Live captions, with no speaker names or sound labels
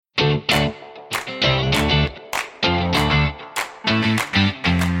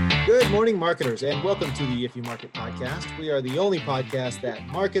morning, marketers, and welcome to the If You Market podcast. We are the only podcast that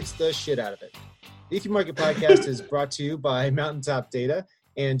markets the shit out of it. The If You Market podcast is brought to you by Mountaintop Data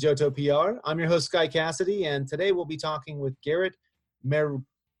and Johto PR. I'm your host, Sky Cassidy, and today we'll be talking with Garrett I'm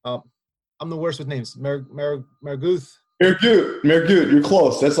the worst with names. Marguth. Margoot. You're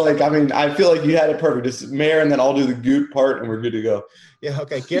close. That's like, I feel like you had it perfect. Just Mayor, and then I'll do the Goot part, and we're good to go. Yeah,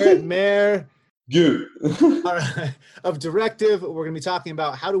 okay. Garrett Mayor. Goot. All right. Of Directive, we're going to be talking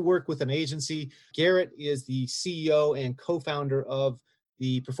about how to work with an agency. Garrett is the CEO and co-founder of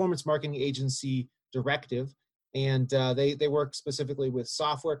the performance marketing agency Directive, and they work specifically with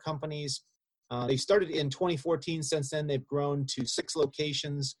software companies. They started in 2014. Since then, they've grown to 6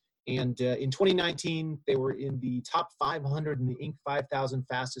 locations. And in 2019, they were in the top 500 in the Inc. 5000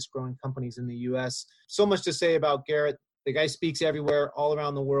 fastest growing companies in the U.S. So much to say about Garrett. The guy speaks everywhere, all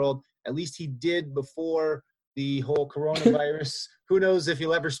around the world. At least he did before the whole coronavirus. Who knows if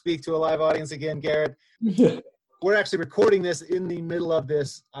you'll ever speak to a live audience again, Garrett. We're actually recording this in the middle of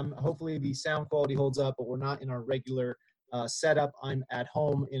this. Hopefully the sound quality holds up, but we're not in our regular setup. I'm at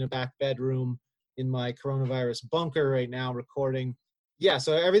home in a back bedroom in my coronavirus bunker right now recording. Yeah,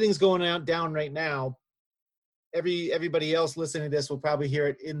 so everything's going down right now. Everybody else listening to this will probably hear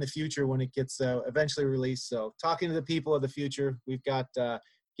it in the future when it gets eventually released. So talking to the people of the future, we've got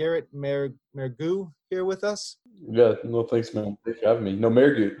Garrett Margoot here with us. Yeah, no, thanks, man. Thanks for having me. No,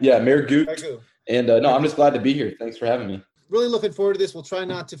 Margoot. Yeah, Margoot. And no, I'm just glad to be here. Thanks for having me. Really looking forward to this. We'll try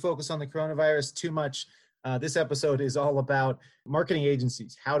not to focus on the coronavirus too much. This episode is all about marketing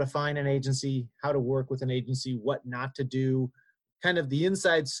agencies, how to find an agency, how to work with an agency, what not to do, kind of the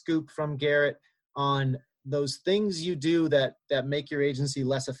inside scoop from Garrett on those things you do that make your agency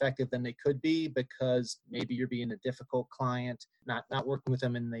less effective than they could be because maybe you're being a difficult client, not working with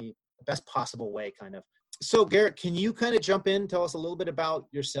them in the best possible way, kind of. So Garrett, can you kind of jump in, tell us a little bit about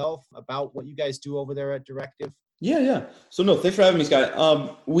yourself, about what you guys do over there at Directive? Yeah. So no, thanks for having me, Sky.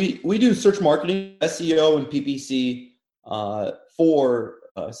 We do search marketing, SEO, and PPC for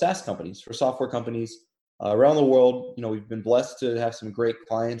SaaS companies, for software companies around the world. You know, we've been blessed to have some great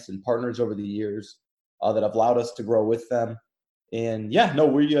clients and partners over the years that have allowed us to grow with them. And yeah, no,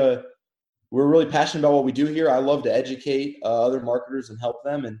 we're really passionate about what we do here. I love to educate other marketers and help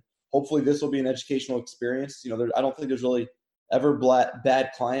them. And hopefully this will be an educational experience. You know, I don't think there's really ever bad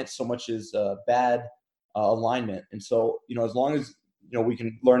clients so much as bad alignment. And so, you know, as long as, you know, we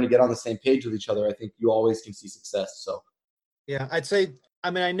can learn to get on the same page with each other, I think you always can see success. So, yeah, I'd say,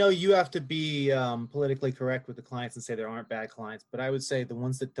 I know you have to be politically correct with the clients and say there aren't bad clients, but I would say the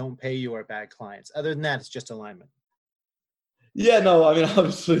ones that don't pay you are bad clients. Other than that, it's just alignment. Yeah, no,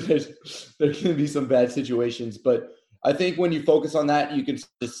 obviously there can be some bad situations, but I think when you focus on that, you can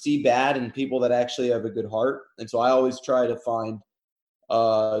just see bad in people that actually have a good heart. And so I always try to find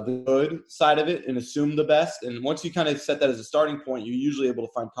the good side of it and assume the best. And once you kind of set that as a starting point, you're usually able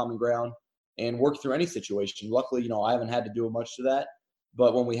to find common ground and work through any situation. Luckily, you know, I haven't had to do much to that.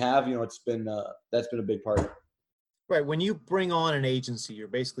 But when we have, you know, it's been that's been a big part. Right. When you bring on an agency, you're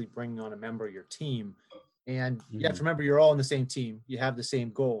basically bringing on a member of your team. And you have to remember you're all on the same team. You have the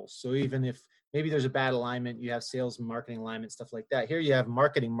same goals. So even if maybe there's a bad alignment, you have sales and marketing alignment, stuff like that. Here you have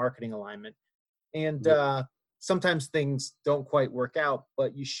marketing alignment. And sometimes things don't quite work out,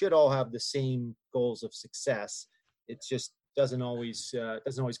 but you should all have the same goals of success. It just doesn't always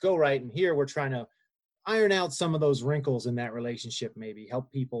go right. And here we're trying to iron out some of those wrinkles in that relationship, maybe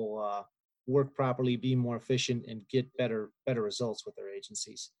help people work properly, be more efficient, and get better results with their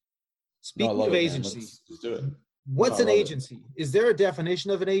agencies. Speaking of agencies, let's do it. What's an agency? Is there a definition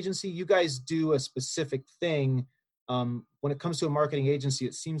of an agency? You guys do a specific thing. When it comes to a marketing agency,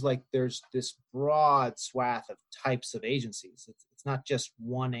 it seems like there's this broad swath of types of agencies. It's not just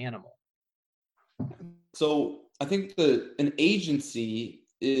one animal. So I think an agency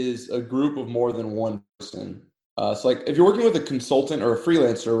is a group of more than one person. So like if you're working with a consultant or a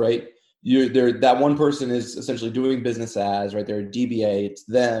freelancer, right, that one person is essentially doing business as, right, they're a DBA, it's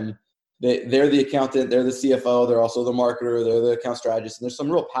them. They're the accountant, they're the CFO, they're also the marketer, they're the account strategist, and there's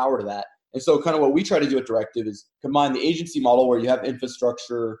some real power to that. And so kind of what we try to do at Directive is combine the agency model where you have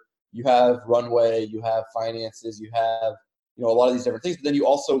infrastructure, you have runway, you have finances, you have, you know, a lot of these different things, but then you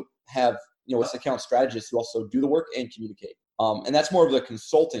also have, you know, it's account strategists who also do the work and communicate. And that's more of the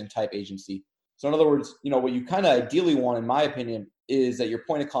consulting type agency. So in other words, you know, what you kind of ideally want, in my opinion, is that your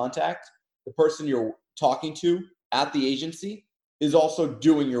point of contact, the person you're talking to at the agency, is also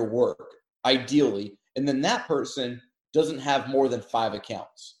doing your work, ideally. And then that person doesn't have more than 5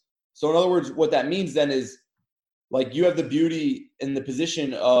 accounts. So in other words, what that means then is, like, you have the beauty in the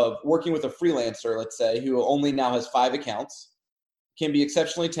position of working with a freelancer, let's say, who only now has 5 accounts, can be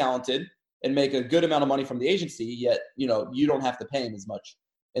exceptionally talented and make a good amount of money from the agency, yet, you don't have to pay him as much.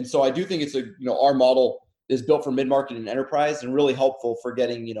 And so I do think it's our model is built for mid-market and enterprise and really helpful for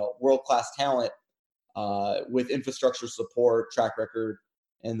getting, world-class talent with infrastructure support, track record,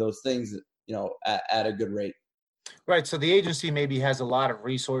 and those things, at a good rate. Right. So the agency maybe has a lot of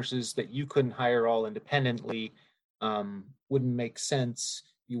resources that you couldn't hire all independently. Wouldn't make sense.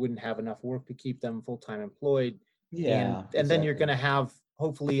 You wouldn't have enough work to keep them full-time employed. Yeah. And then you're going to have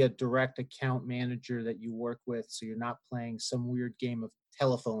hopefully a direct account manager that you work with. So you're not playing some weird game of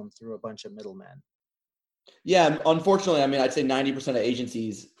telephone through a bunch of middlemen. Yeah. Unfortunately, I'd say 90% of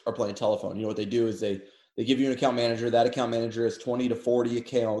agencies are playing telephone. What they do is they give you an account manager. That account manager has 20 to 40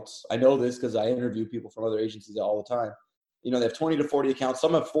 accounts. I know this because I interview people from other agencies all the time. They have 20 to 40 accounts.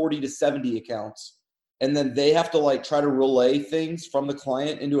 Some have 40 to 70 accounts. And then they have to try to relay things from the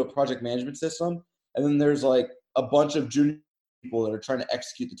client into a project management system. And then there's a bunch of junior people that are trying to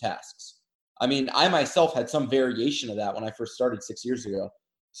execute the tasks. I myself had some variation of that when I first started 6 years ago.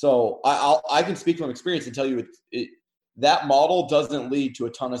 So I can speak from experience and tell you that model doesn't lead to a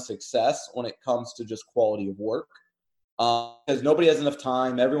ton of success when it comes to just quality of work, because nobody has enough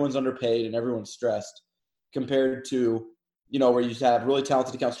time, everyone's underpaid, and everyone's stressed compared to, where you have really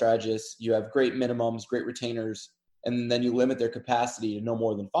talented account strategists, you have great minimums, great retainers, and then you limit their capacity to no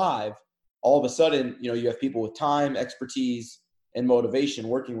more than 5. All of a sudden, you have people with time, expertise, and motivation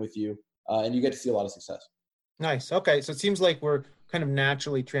working with you, and you get to see a lot of success. Nice. Okay. So it seems like we're kind of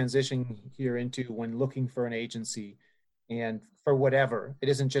naturally transitioning here into when looking for an agency, and for whatever, it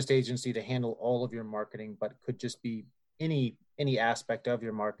isn't just agency to handle all of your marketing, but it could just be any aspect of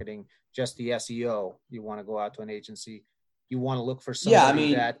your marketing, just the SEO. You want to go out to an agency. You want to look for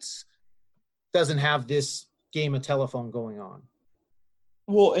somebody that doesn't have this game of telephone going on.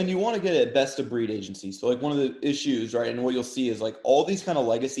 Well, and you want to get a best of breed agency. So one of the issues, right, and what you'll see is all these kind of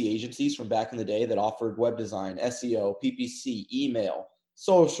legacy agencies from back in the day that offered web design, SEO, PPC, email,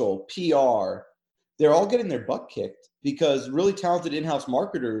 social, PR, they're all getting their butt kicked because really talented in-house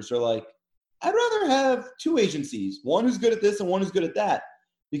marketers are I'd rather have 2 agencies, one who's good at this and one who's good at that.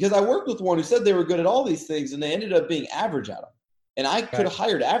 Because I worked with one who said they were good at all these things and they ended up being average at them. And I could have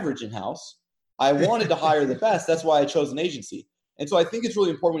hired average in-house. I wanted to hire the best. That's why I chose an agency. And so I think it's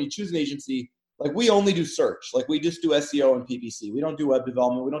really important when you choose an agency, we only do search. We just do SEO and PPC. We don't do web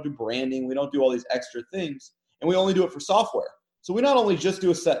development. We don't do branding. We don't do all these extra things. And we only do it for software. So we not only just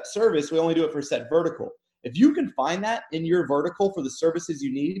do a set service, we only do it for a set vertical. If you can find that in your vertical for the services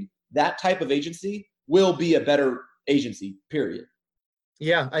you need, that type of agency will be a better agency, period.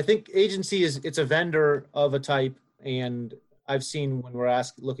 Yeah, I think agency it's a vendor of a type. And I've seen when we're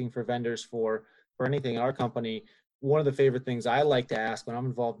looking for vendors for anything in our company, one of the favorite things I like to ask when I'm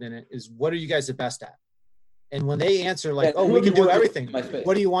involved in it is, what are you guys the best at? And when they answer we can do everything.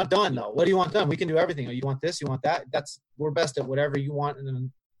 What do you want done though? What do you want done? We can do everything. Oh, you want this? You want that? We're best at whatever you want. And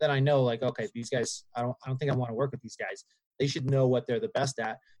then I know okay, these guys, I don't think I want to work with these guys. They should know what they're the best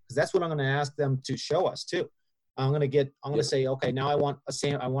at, because that's what I'm going to ask them to show us too. I'm going to say, okay, now I want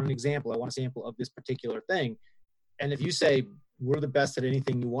an example. I want a sample of this particular thing. And if you say we're the best at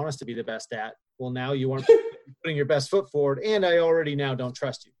anything you want us to be the best at, well, now you aren't putting your best foot forward. And I already now don't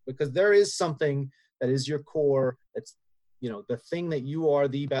trust you, because there is something that is your core. That's, the thing that you are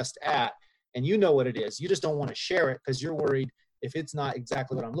the best at, and you know what it is. You just don't want to share it because you're worried if it's not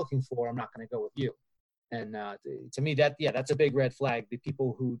exactly what I'm looking for, I'm not going to go with you. And to me, that's a big red flag. The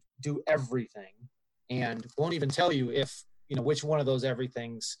people who do everything and won't even tell you if, which one of those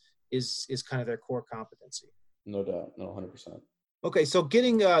everythings is kind of their core competency. No doubt. No, 100%. Okay. So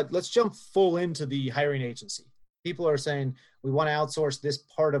let's jump full into the hiring agency. People are saying, we want to outsource this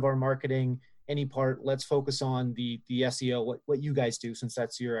part of our marketing, any part. Let's focus on the SEO, what you guys do, since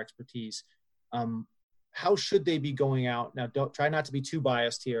that's your expertise. How should they be going out? Now, don't try not to be too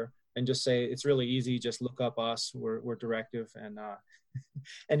biased here and just say it's really easy. Just look up us. We're Directive, and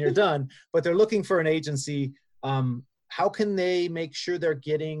and you're done. But they're looking for an agency. How can they make sure they're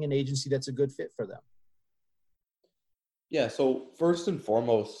getting an agency that's a good fit for them? Yeah. So first and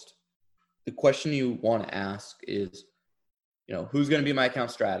foremost, the question you want to ask is, who's going to be my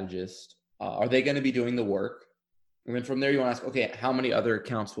account strategist? Are they going to be doing the work? And then from there, you want to ask, okay, how many other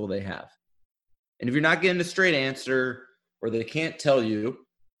accounts will they have? And if you're not getting a straight answer, or they can't tell you,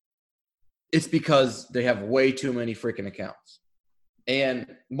 it's because they have way too many freaking accounts. And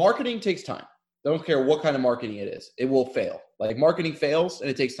marketing takes time. Don't care what kind of marketing it is. It will fail. Marketing fails and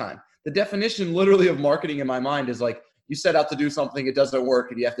it takes time. The definition literally of marketing in my mind is you set out to do something, it doesn't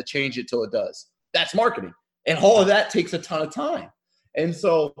work, and you have to change it till it does. That's marketing. And all of that takes a ton of time. And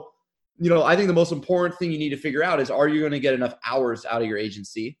so I think the most important thing you need to figure out is, are you going to get enough hours out of your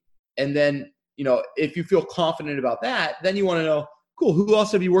agency? And then, if you feel confident about that, then you want to know, cool, who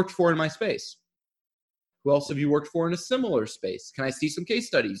else have you worked for in my space? Who else have you worked for in a similar space? Can I see some case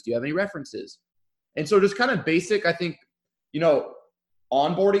studies? Do you have any references? And so just kind of basic, I think,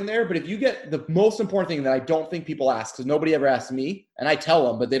 onboarding there. But if you get the most important thing that I don't think people ask, because nobody ever asks me, and I tell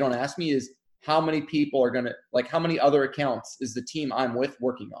them, but they don't ask me, is how many people are going to, how many other accounts is the team I'm with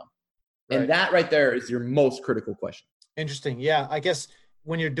working on? Right. And that right there is your most critical question. Interesting. Yeah. I guess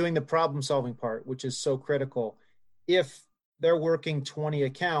when you're doing the problem solving part, which is so critical, if they're working 20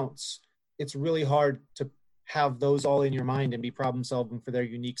 accounts, it's really hard to have those all in your mind and be problem solving for their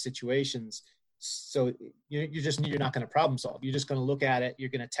unique situations. So you're not going to problem solve. You're just going to look at it. You're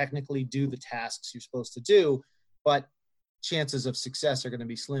going to technically do the tasks you're supposed to do, but chances of success are going to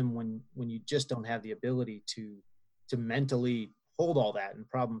be slim when you just don't have the ability to mentally hold all that and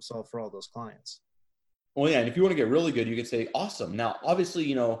problem solve for all those clients. Well, yeah. And if you want to get really good, you could say, awesome. Now,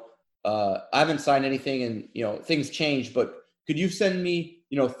 obviously, I haven't signed anything and, things change, but could you send me,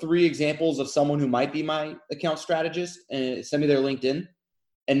 3 examples of someone who might be my account strategist and send me their LinkedIn?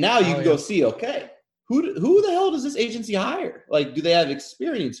 And now you can go see, okay, who the hell does this agency hire? Like, do they have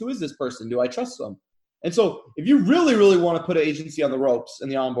experience? Who is this person? Do I trust them? And so if you really, really want to put an agency on the ropes in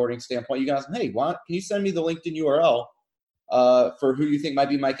the onboarding standpoint, you can ask them, hey, can you send me the LinkedIn URL for who you think might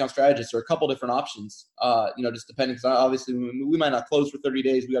be my account strategist, or a couple different options, just depending. Because obviously we might not close for 30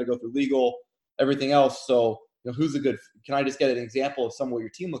 days. We got to go through legal, everything else. So, can I just get an example of some of what your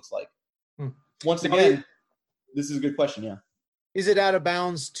team looks like? Once again, this is a good question. Yeah. Is it out of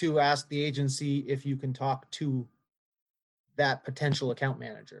bounds to ask the agency if you can talk to that potential account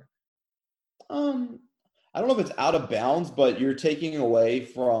manager? I don't know if it's out of bounds, but you're taking away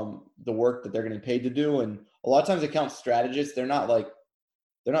from the work that they're getting paid to do. And a lot of times account strategists, they're not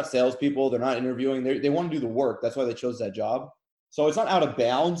salespeople. They're not interviewing. They want to do the work. That's why they chose that job. So it's not out of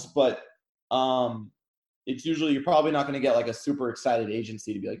bounds, but it's usually, you're probably not going to get like a super excited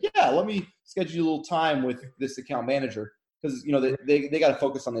agency to be like, yeah, let me schedule a little time with this account manager. Because, they got to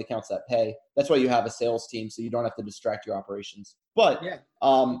focus on the accounts that pay. That's why you have a sales team, so you don't have to distract your operations. But,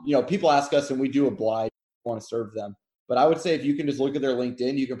 people ask us, and we do oblige, want to serve them. But I would say if you can just look at their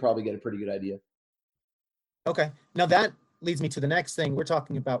LinkedIn, you can probably get a pretty good idea. Okay. Now that leads me to the next thing. We're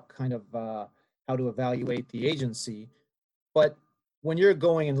talking about kind of how to evaluate the agency. But when you're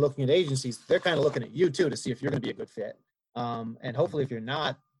going and looking at agencies, they're kind of looking at you too to see if you're going to be a good fit. And hopefully if you're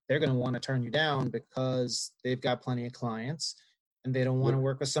not, they're going to want to turn you down because they've got plenty of clients and they don't want to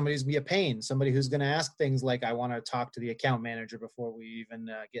work with somebody who's going to be a pain, somebody who's going to ask things like, I want to talk to the account manager before we even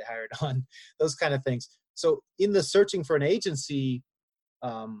get hired on, those kind of things. So in the searching for an agency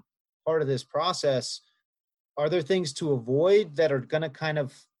part of this process, are there things to avoid that are going to kind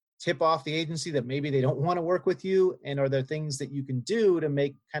of tip off the agency that maybe they don't want to work with you? And are there things that you can do to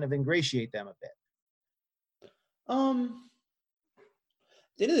make kind of ingratiate them a bit? At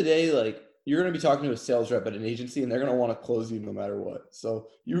the end of the day, you're going to be talking to a sales rep at an agency and they're going to want to close you no matter what. So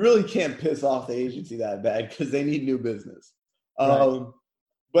you really can't piss off the agency that bad because they need new business. Right.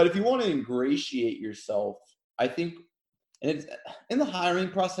 But if you want to ingratiate yourself, I think, and it's in the hiring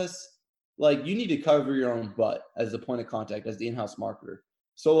process, you need to cover your own butt as the point of contact, as the in-house marketer.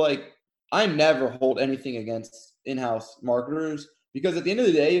 So I never hold anything against in-house marketers, because at the end of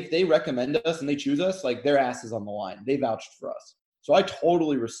the day, if they recommend us and they choose us, their ass is on the line. They vouched for us. So I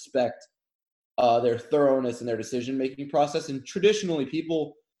totally respect their thoroughness and their decision-making process. And traditionally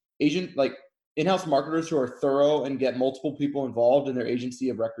in-house marketers who are thorough and get multiple people involved in their agency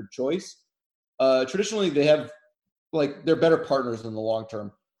of record choice, traditionally they have they're better partners in the long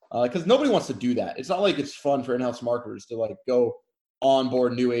term, because nobody wants to do that. It's not like it's fun for in-house marketers to go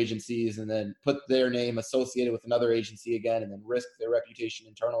onboard new agencies and then put their name associated with another agency again and then risk their reputation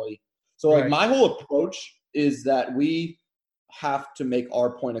internally. So my whole approach is that we have to make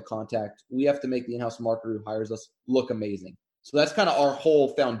our point of contact. We have to make the in-house marketer who hires us look amazing. So that's kind of our whole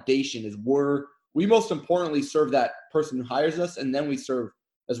foundation, is we most importantly serve that person who hires us, and then we serve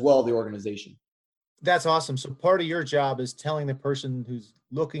as well the organization. That's awesome. So part of your job is telling the person who's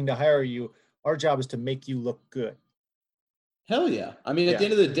looking to hire you, our job is to make you look good. Hell yeah. I mean, at the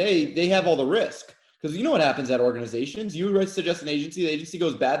end of the day, they have all the risk, because you know what happens at organizations. You suggest an agency, the agency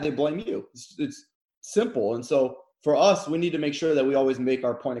goes bad, they blame you. It's simple. And so for us, we need to make sure that we always make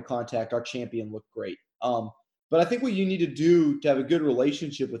our point of contact, our champion, look great. But I think what you need to do to have a good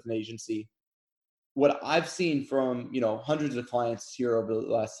relationship with an agency, what I've seen from hundreds of clients here over the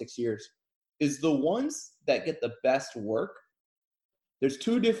last 6 years, is the ones that get the best work. There's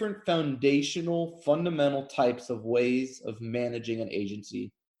 2 different fundamental types of ways of managing an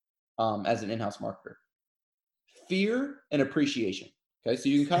agency. as an in-house marketer. Fear and appreciation. Okay, so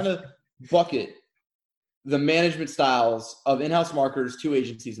you can kind of bucket the management styles of in-house marketers to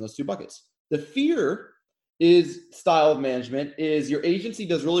agencies in those two buckets. The fear is style of management is your agency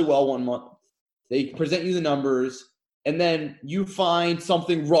does really well 1 month. They present you the numbers, and then you find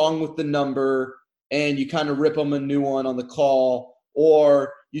something wrong with the number and you kind of rip them a new one on the call,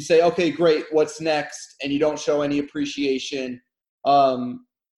 or you say, okay, great, what's next? And you don't show any appreciation.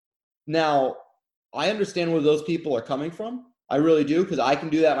 Now, I understand where those people are coming from. I really do, because I can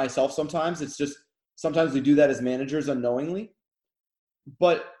do that myself sometimes. It's just sometimes we do that as managers unknowingly.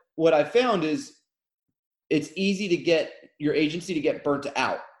 But what I found is it's easy to get your agency to get burnt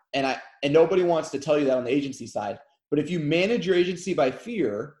out. And nobody wants to tell you that on the agency side. But if you manage your agency by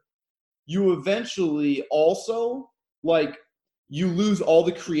fear, you eventually also you lose all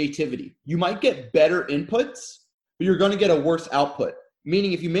the creativity. You might get better inputs, but you're going to get a worse output.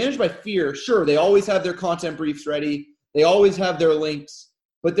 Meaning if you manage by fear, sure, they always have their content briefs ready. They always have their links,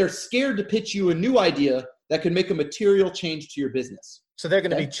 but they're scared to pitch you a new idea that could make a material change to your business. So they're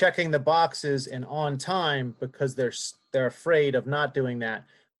going to be checking the boxes and on time because they're afraid of not doing that,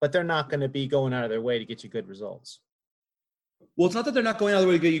 but they're not going to be going out of their way to get you good results. Well, it's not that they're not going out of their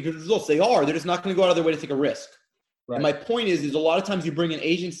way to get you good results. They are. They're just not going to go out of their way to take a risk. Right. And my point is a lot of times you bring an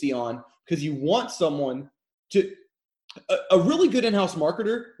agency on because you want someone to – a really good in-house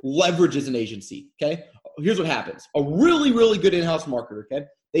marketer leverages an agency, okay? Here's what happens. A really, really good in-house marketer, okay?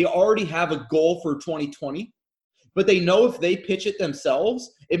 They already have a goal for 2020, but they know if they pitch it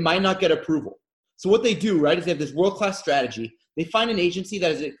themselves, it might not get approval. So what they do, right, is they have this world-class strategy. They find an agency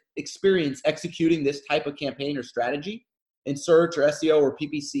that has experience executing this type of campaign or strategy in search or SEO or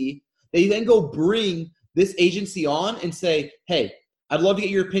PPC. They then go bring this agency on and say, hey, I'd love to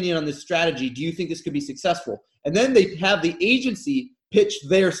get your opinion on this strategy. Do you think this could be successful? And then they have the agency pitch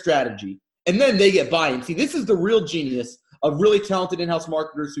their strategy, and then they get buy-in. See, this is the real genius of really talented in-house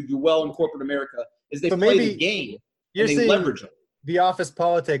marketers who do well in corporate America is they play the game and they leverage them. The office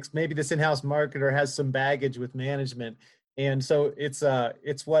politics, maybe this in-house marketer has some baggage with management. And so it's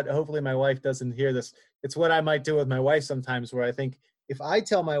what, hopefully my wife doesn't hear this. It's what I might do with my wife sometimes, where I think if I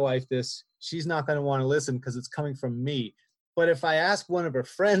tell my wife this, she's not going to want to listen because it's coming from me. But if I ask one of her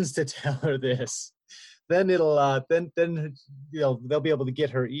friends to tell her this, then it'll then they'll be able to get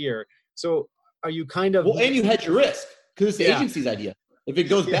her ear. So are you kind of and you hedge your risk because it's the agency's idea. If it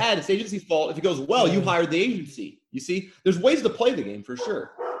goes bad, it's the agency's fault. If it goes well, you hired the agency. You see, there's ways to play the game for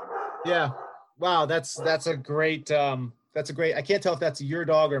sure. Yeah. Wow. That's a great. I can't tell if that's your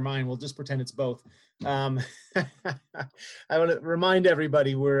dog or mine. We'll just pretend it's both. I want to remind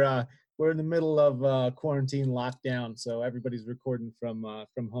everybody we're in the middle of quarantine lockdown, so everybody's recording from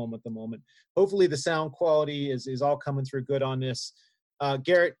home at the moment. Hopefully the sound quality is all coming through good on this.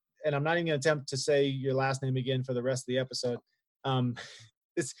 Garrett, and I'm not even going to attempt to say your last name again for the rest of the episode.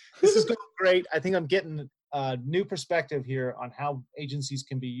 This is going great. I think I'm getting a new perspective here on how agencies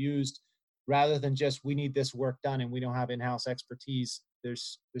can be used rather than just we need this work done and we don't have in-house expertise.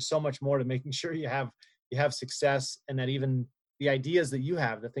 There's so much more to making sure you have success, and that even the ideas that you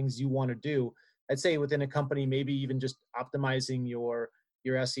have, the things you want to do, I'd say within a company, maybe even just optimizing your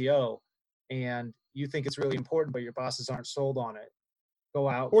SEO, and you think it's really important, but your bosses aren't sold on it. Go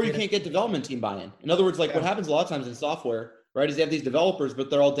out. Or you can't get development team buy-in. In other words, what happens a lot of times in software, right, is they have these developers, but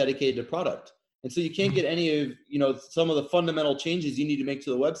they're all dedicated to product. And so you can't get any of, some of the fundamental changes you need to make to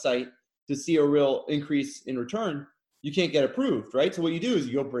the website to see a real increase in return. You can't get approved, right? So what you do is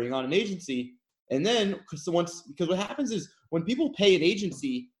you go bring on an agency. And then because what happens is when people pay an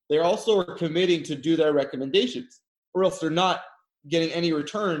agency, they're also committing to do their recommendations, or else they're not getting any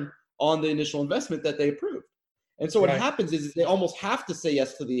return on the initial investment that they approved. And so what happens is they almost have to say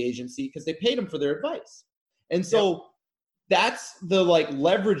yes to the agency because they paid them for their advice. And so that's the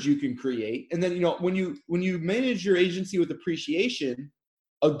leverage you can create. And then, when you manage your agency with appreciation,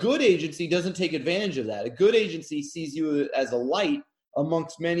 a good agency doesn't take advantage of that. A good agency sees you as a light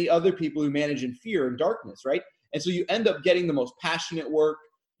amongst many other people who manage in fear and darkness, right? And so you end up getting the most passionate work,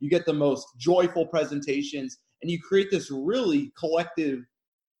 you get the most joyful presentations, and you create this really collective,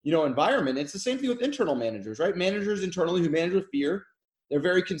 environment. It's the same thing with internal managers, right? Managers internally who manage with fear, they're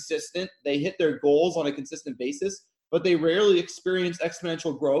very consistent. They hit their goals on a consistent basis, but they rarely experience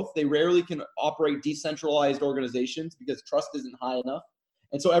exponential growth. They rarely can operate decentralized organizations because trust isn't high enough.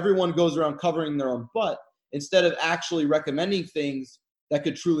 And so everyone goes around covering their own butt instead of actually recommending things that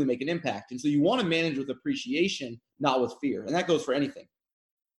could truly make an impact. And so you want to manage with appreciation, not with fear. And that goes for anything.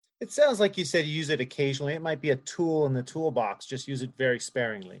 It sounds like you said you use it occasionally. It might be a tool in the toolbox. Just use it very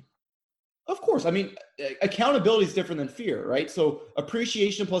sparingly. Of course. I mean, accountability is different than fear, right? So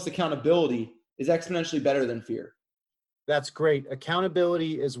appreciation plus accountability is exponentially better than fear. That's great.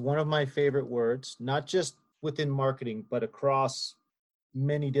 Accountability is one of my favorite words, not just within marketing, but across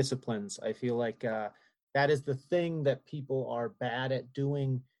many disciplines. I feel like that is the thing that people are bad at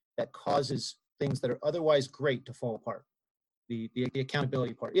doing that causes things that are otherwise great to fall apart. The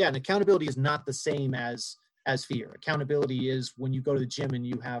accountability part. Yeah, and accountability is not the same as fear. Accountability is when you go to the gym and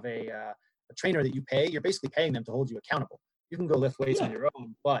you have a trainer that you pay, you're basically paying them to hold you accountable. You can go lift weights on your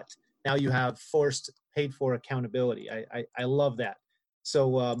own, but now you have forced, paid for accountability. I love that.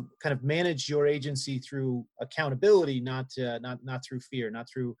 So kind of manage your agency through accountability, not through fear, not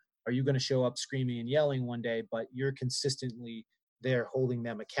through, are you going to show up screaming and yelling one day, but you're consistently there holding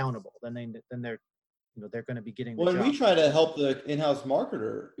them accountable. Then they're, they're going to be getting the job. And we try to help the in-house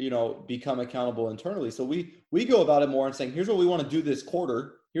marketer, become accountable internally. So we go about it more and saying, here's what we want to do this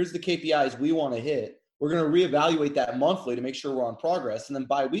quarter. Here's the KPIs we want to hit. We're going to reevaluate that monthly to make sure we're on progress. And then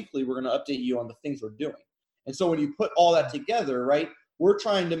bi-weekly, we're going to update you on the things we're doing. And so when you put all that together, right, we're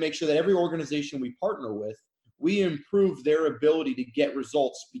trying to make sure that every organization we partner with, we improve their ability to get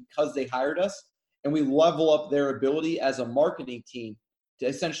results because they hired us. And we level up their ability as a marketing team to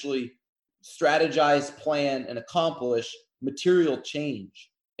essentially strategize, plan, and accomplish material change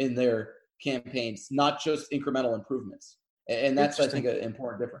in their campaigns, not just incremental improvements. And that's, I think, an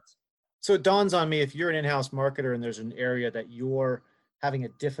important difference. So it dawns on me, if you're an in-house marketer and there's an area that you're having a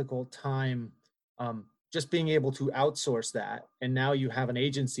difficult time just being able to outsource that, and now you have an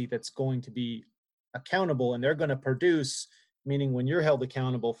agency that's going to be accountable and they're going to produce, meaning when you're held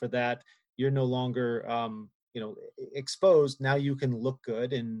accountable for that, you're no longer exposed. Now you can look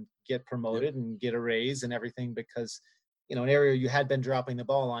good and get promoted and get a raise and everything because, an area you had been dropping the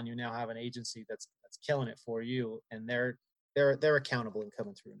ball on, you now have an agency that's killing it for you, and they're accountable and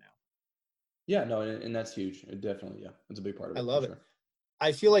coming through now. Yeah, no, and that's huge. Definitely, yeah. It's a big part of it. I love it.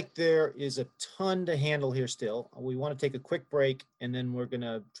 I feel like there is a ton to handle here still. We want to take a quick break, and then we're going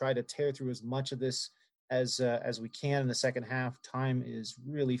to try to tear through as much of this as we can in the second half. Time is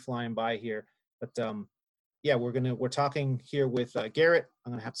really flying by here. But we're talking here with Garrett.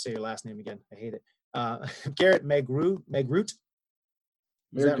 I'm going to have to say your last name again. I hate it. Garrett Mehrgout.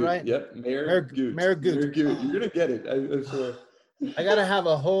 Is that right? Yep. Mehrgout. You're going to get it. I swear. I got to have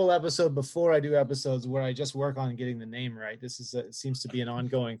a whole episode before I do episodes where I just work on getting the name right. This is seems to be an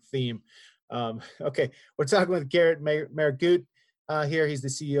ongoing theme. Okay, we're talking with Garrett Mehrgout here. He's the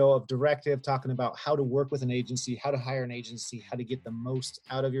CEO of Directive, talking about how to work with an agency, how to hire an agency, how to get the most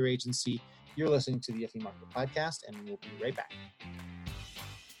out of your agency. You're listening to the FE Marketer Podcast, and we'll be right back.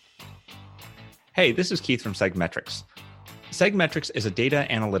 Hey, this is Keith from Segmetrics. Segmetrics is a data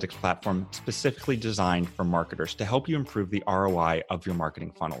analytics platform specifically designed for marketers to help you improve the ROI of your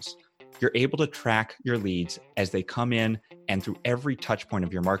marketing funnels. You're able to track your leads as they come in and through every touch point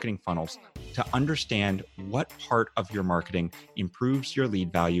of your marketing funnels to understand what part of your marketing improves your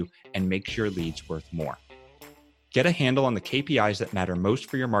lead value and makes your leads worth more. Get a handle on the KPIs that matter most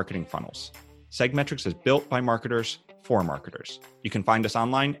for your marketing funnels. Segmetrics is built by marketers for marketers. You can find us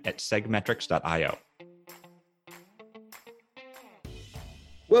online at segmetrics.io.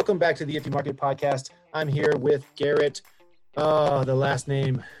 Welcome back to the FE Marketer Podcast. I'm here with Garrett. The last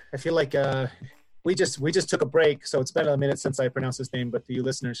name. I feel like we just took a break, so it's been a minute since I pronounced his name. But for you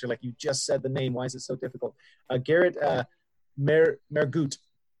listeners, you're like, you just said the name. Why is it so difficult? Garrett Mehrgout.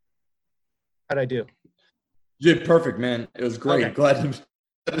 How'd I do? You did perfect, man. It was great. Okay. Glad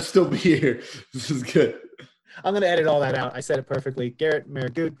to still be here. This is good. I'm going to edit all that out. I said it perfectly. Garrett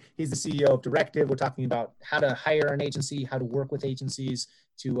Mehrgout. He's the CEO of Directive. We're talking about how to hire an agency, how to work with agencies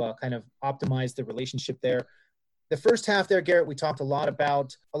to kind of optimize the relationship there. The first half there, Garrett, we talked a lot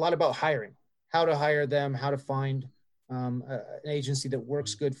about hiring, how to hire them, how to find an agency that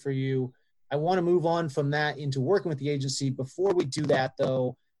works good for you. I want to move on from that into working with the agency. Before we do that,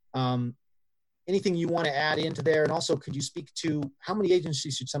 though, anything you want to add into there? And also, could you speak to how many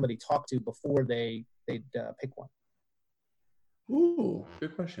agencies should somebody talk to before they'd pick one? Ooh,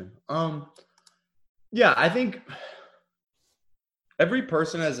 good question. Yeah, I think every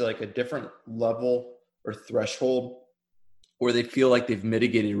person has like a different level or threshold where they feel like they've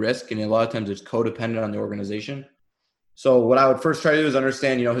mitigated risk. And a lot of times it's codependent on the organization. So what I would first try to do is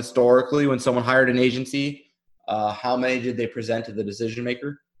understand, historically when someone hired an agency, how many did they present to the decision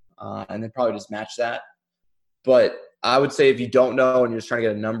maker? And then probably just match that. But I would say if you don't know and you're just trying to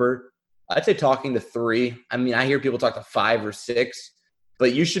get a number, I'd say talking to 3. I mean, I hear people talk to 5 or 6,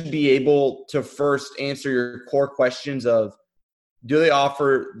 but you should be able to first answer your core questions of, do they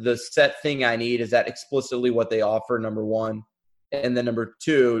offer the set thing I need? Is that explicitly what they offer, number 1? And then number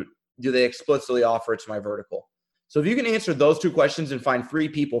 2, do they explicitly offer it to my vertical? So if you can answer those two questions and find 3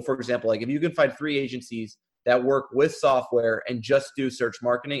 people, for example, like if you can find 3 agencies that work with software and just do search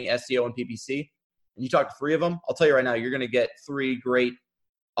marketing, SEO, and PPC, and you talk to 3 of them, I'll tell you right now, you're going to get 3 great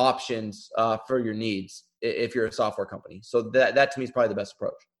options for your needs if you're a software company. So that to me is probably the best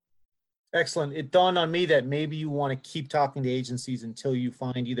approach. Excellent. It dawned on me that maybe you want to keep talking to agencies until you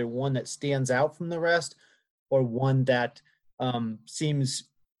find either one that stands out from the rest or one that seems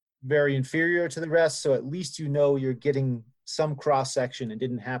very inferior to the rest. So at least you know you're getting some cross section and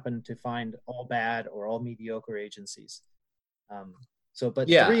didn't happen to find all bad or all mediocre agencies. But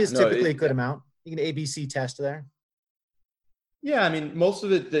 3 is typically a good amount. You can ABC test there. Yeah, I mean, most of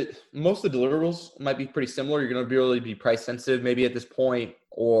the deliverables might be pretty similar. You're going to really be price sensitive maybe at this point,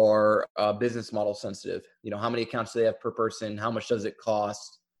 or business model sensitive. How many accounts do they have per person? How much does it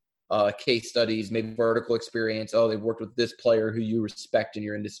cost? Case studies, maybe vertical experience. Oh, they've worked with this player who you respect in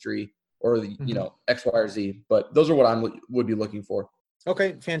your industry, or X, Y, or Z. But those are what I would be looking for.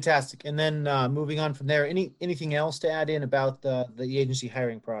 Okay, fantastic. And then moving on from there, anything else to add in about the agency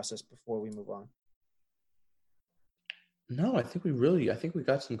hiring process before we move on? No, I think we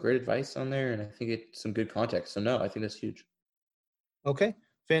got some great advice on there, and I think it's some good context. So no, I think that's huge. Okay,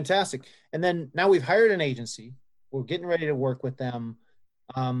 fantastic. And then now we've hired an agency. We're getting ready to work with them.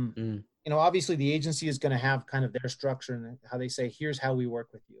 Obviously the agency is going to have kind of their structure and how they say, here's how we work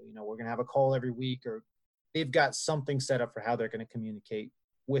with you. We're going to have a call every week, or they've got something set up for how they're going to communicate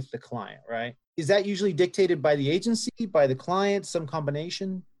with the client, right? Is that usually dictated by the agency, by the client, some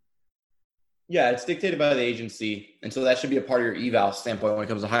combination? Yeah, it's dictated by the agency. And so that should be a part of your eval standpoint when it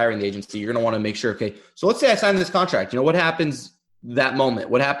comes to hiring the agency. You're going to want to make sure, okay, so let's say I sign this contract. What happens that moment?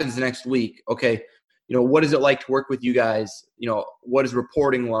 What happens the next week? Okay, what is it like to work with you guys? What is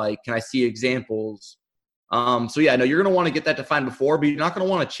reporting like? Can I see examples? You're going to want to get that defined before, but you're not going to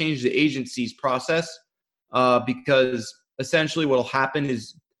want to change the agency's process because essentially what will happen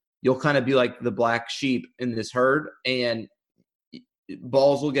is you'll kind of be like the black sheep in this herd, and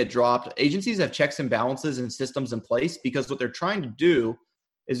balls will get dropped. Agencies have checks and balances and systems in place because what they're trying to do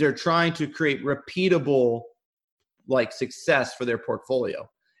is they're trying to create repeatable success for their portfolio.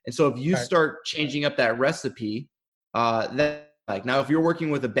 And so if you start changing up that recipe, now if you're working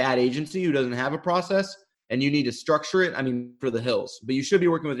with a bad agency who doesn't have a process and you need to structure it, for the hills. But you should be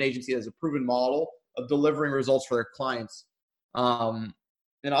working with an agency that has a proven model of delivering results for their clients. And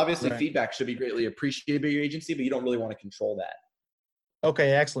obviously feedback should be greatly appreciated by your agency, but you don't really want to control that.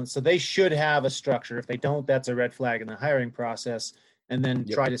 Okay, excellent. So they should have a structure. If they don't, that's a red flag in the hiring process. And then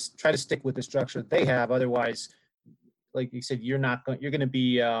try to stick with the structure that they have. Otherwise, like you said, you're going to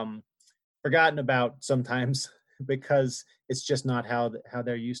be forgotten about sometimes because it's just not how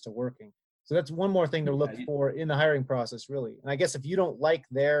they're used to working. So that's one more thing to look for in the hiring process, really. And I guess if you don't like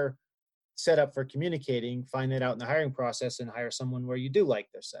their setup for communicating, find that out in the hiring process and hire someone where you do like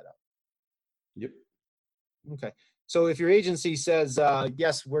their setup. Yep. Okay. So if your agency says,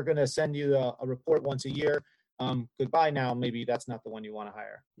 yes, we're going to send you a report once a year, goodbye now, maybe that's not the one you want to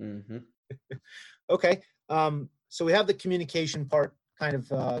hire. Mm-hmm. Okay. So we have the communication part kind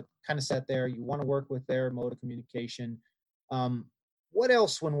of set there. You want to work with their mode of communication. What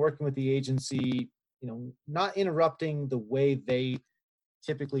else when working with the agency, not interrupting the way they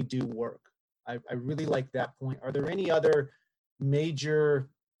typically do work? I really like that point. Are there any other major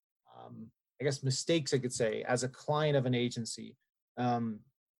mistakes I could say as a client of an agency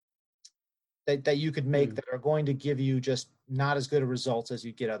that you could make that are going to give you just not as good of results as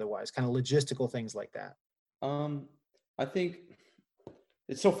you get otherwise, kind of logistical things like that? I think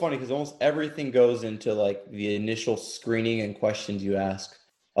it's so funny because almost everything goes into the initial screening and questions you ask.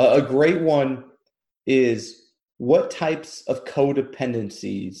 A great one is, what types of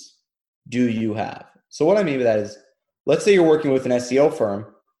codependencies do you have? So what I mean by that is, let's say you're working with an SEO firm,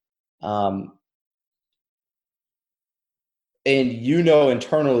 and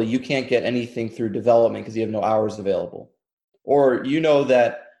internally you can't get anything through development because you have no hours available, or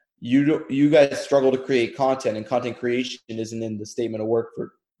that you guys struggle to create content and content creation isn't in the statement of work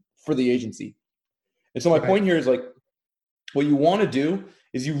for the agency. And so my point here is what you want to do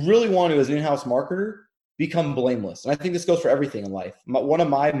is you really want to, as an in-house marketer, become blameless. And I think this goes for everything in life. One of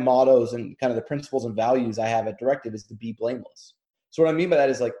my mottos and kind of the principles and values I have at Directive is to be blameless. So what I mean by that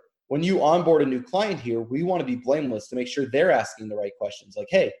is when you onboard a new client here, we want to be blameless to make sure they're asking the right questions.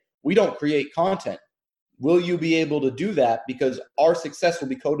 Hey, we don't create content. Will you be able to do that? Because our success will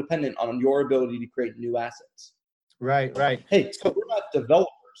be codependent on your ability to create new assets. Right. Hey, so we're not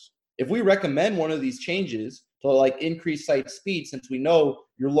developers. If we recommend one of these changes to increase site speed, since we know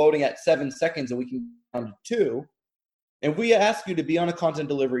you're loading at 7 seconds and we can down to 2, And if we ask you to be on a content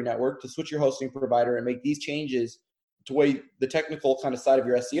delivery network, to switch your hosting provider and make these changes to weigh the technical kind of side of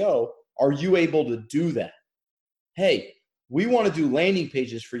your SEO, are you able to do that? Hey, we want to do landing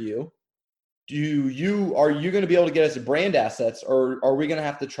pages for you. Are you going to be able to get us brand assets, or are we going to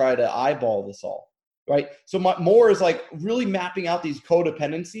have to try to eyeball this all? Right. So more is like really mapping out these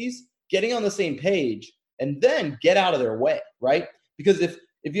codependencies, getting on the same page, and then get out of their way. Right. Because if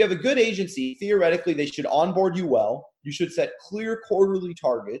you have a good agency, theoretically, they should onboard you well. You should set clear quarterly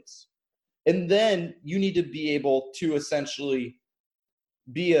targets. And then you need to be able to essentially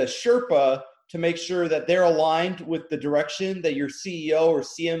be a Sherpa to make sure that they're aligned with the direction that your CEO or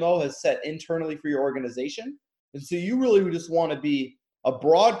CMO has set internally for your organization. And so you really just want to be a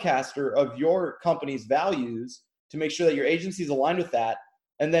broadcaster of your company's values to make sure that your agency is aligned with that.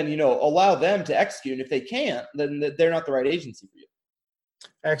 And then, allow them to execute. And if they can't, then they're not the right agency for you.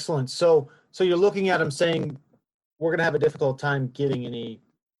 Excellent. So you're looking at them saying, we're going to have a difficult time getting any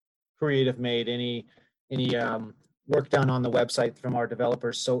creative made, any work done on the website from our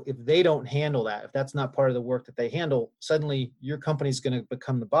developers. So if they don't handle that, if that's not part of the work that they handle, suddenly your company's going to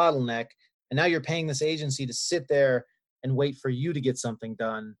become the bottleneck. And now you're paying this agency to sit there and wait for you to get something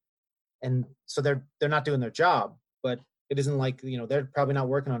done. And so they're not doing their job, but it isn't like, they're probably not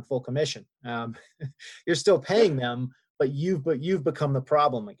working on full commission. You're still paying them, but you've become the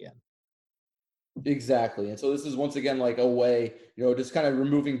problem again. Exactly. And so this is once again like a way, just kind of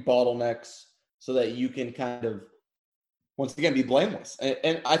removing bottlenecks so that you can kind of, once again, be blameless.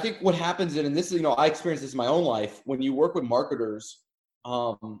 And I think what happens, and this is, I experienced this in my own life, when you work with marketers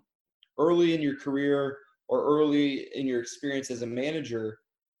early in your career or early in your experience as a manager,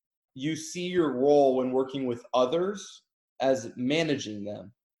 you see your role when working with others as managing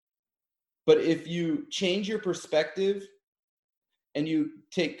them. But if you change your perspective and you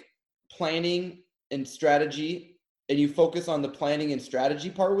take planning and strategy and you focus on the planning and strategy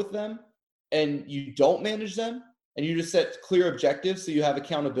part with them, and you don't manage them, and you just set clear objectives so you have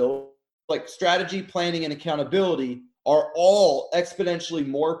accountability, like strategy, planning, and accountability are all exponentially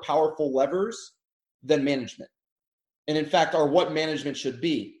more powerful levers than management. And in fact, are what management should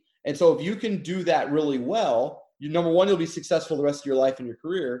be. And so if you can do that really well, number one, you'll be successful the rest of your life and your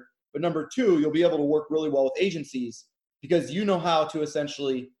career. But number two, you'll be able to work really well with agencies because you know how to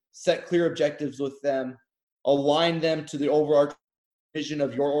essentially set clear objectives with them, align them to the overarching vision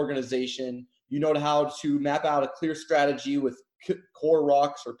of your organization. You know how to map out a clear strategy with core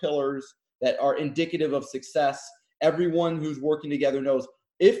rocks or pillars that are indicative of success. Everyone who's working together knows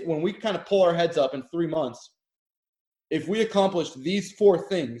when we kind of pull our heads up in 3 months, if we accomplished these 4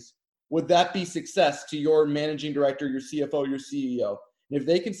 things, would that be success to your managing director, your CFO, your CEO? And if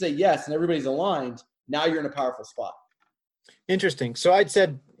they can say yes and everybody's aligned, now you're in a powerful spot. Interesting. So I'd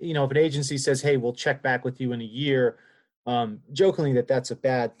said, if an agency says, hey, we'll check back with you in a year, jokingly that's a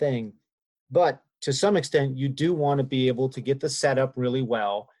bad thing. But to some extent, you do want to be able to get the setup really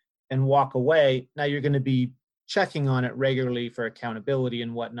well and walk away. Now you're going to be checking on it regularly for accountability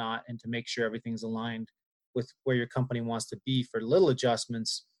and whatnot, and to make sure everything's aligned with where your company wants to be for little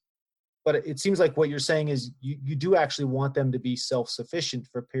adjustments. But it seems like what you're saying is you do actually want them to be self-sufficient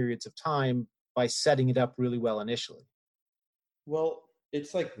for periods of time by setting it up really well initially. Well,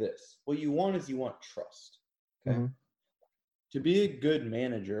 it's like this. What you want is trust. Okay. Mm-hmm. To be a good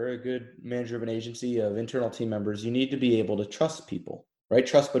manager of an agency, of internal team members, you need to be able to trust people, right?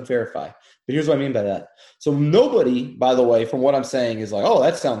 Trust but verify. But here's what I mean by that. So nobody, by the way, from what I'm saying is like, oh,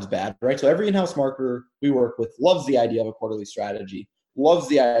 that sounds bad, right? So every in-house marketer we work with loves the idea of a quarterly strategy, loves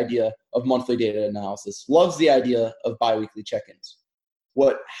the idea of monthly data analysis, loves the idea of biweekly check-ins.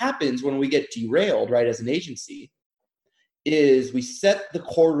 What happens when we get derailed, right, as an agency, is we set the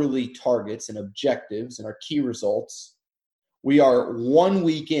quarterly targets and objectives and our key results. We are 1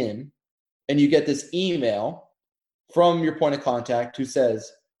 week in, and you get this email from your point of contact who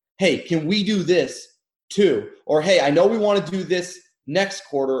says, hey, can we do this too? Or, hey, I know we want to do this next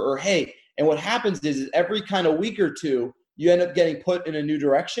quarter. Or, hey, and what happens is every kind of week or two, you end up getting put in a new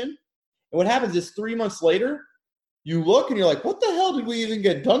direction. And what happens is 3 months later, you look and you're like, what the hell did we even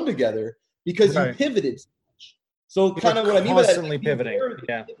get done together? Because you pivoted so much. So kind of what I mean by that. Constantly pivoting.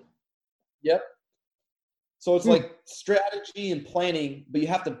 Yeah. Yep. So it's like strategy and planning, but you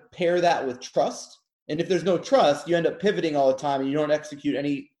have to pair that with trust. And if there's no trust, you end up pivoting all the time and you don't execute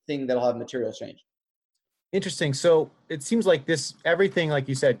anything that'll have material change. Interesting. So it seems like everything, like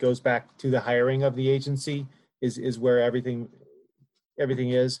you said, goes back to the hiring of the agency is where everything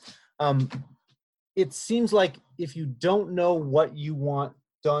is. It seems like if you don't know what you want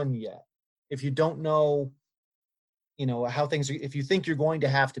done yet, if you don't know, how things are. If you think you're going to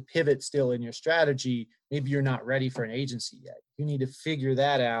have to pivot still in your strategy, maybe you're not ready for an agency yet. You need to figure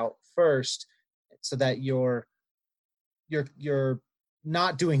that out first, so that you're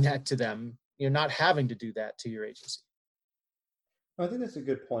not doing that to them. You're not having to do that to your agency. I think that's a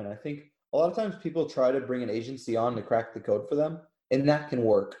good point. I think a lot of times people try to bring an agency on to crack the code for them, and that can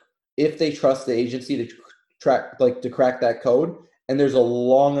work if they trust the agency to crack that code, and there's a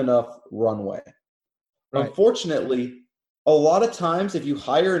long enough runway. Right. Unfortunately, a lot of times if you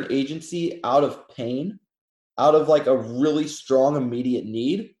hire an agency out of pain, out of like a really strong immediate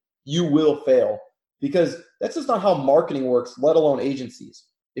need, you will fail, because that's just not how marketing works, let alone agencies.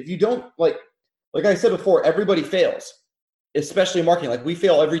 If you don't, like I said before, everybody fails, especially marketing. Like, we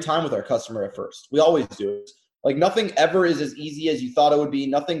fail every time with our customer at first. We always do. Like, nothing ever is as easy as you thought it would be.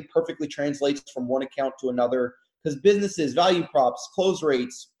 Nothing perfectly translates from one account to another, because businesses, value props, close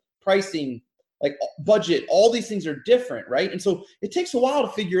rates, pricing, like budget, all these things are different, right? And so it takes a while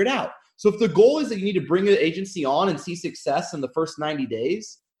to figure it out. So if the goal is that you need to bring an agency on and see success in the first 90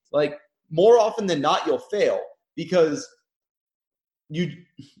 days, like, more often than not, you'll fail, because you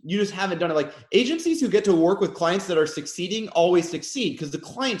just haven't done it. Like, agencies who get to work with clients that are succeeding always succeed because the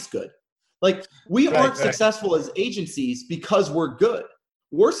client's good. Like, we aren't successful as agencies because we're good.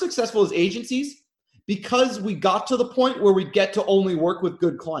 We're successful as agencies because we got to the point where we get to only work with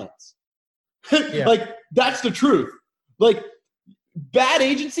good clients. Yeah. Like, that's the truth. Like, bad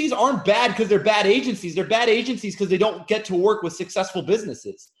agencies aren't bad because they're bad agencies. They're bad agencies because they don't get to work with successful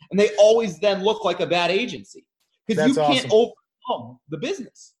businesses. And they always then look like a bad agency because you can't overcome the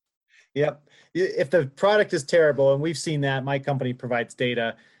business. Yep. If the product is terrible, and we've seen that, my company provides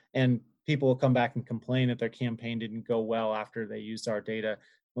data, and people will come back and complain that their campaign didn't go well after they used our data.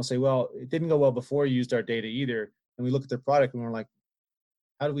 We'll say, well, it didn't go well before you used our data either. And we look at their product and we're like,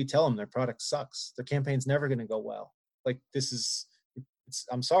 how do we tell them their product sucks? Their campaign's never going to go well. Like,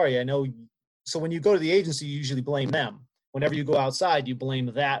 I'm sorry, I know. So when you go to the agency, you usually blame them. Whenever you go outside, you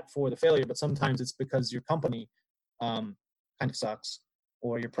blame that for the failure. But sometimes it's because your company kind of sucks,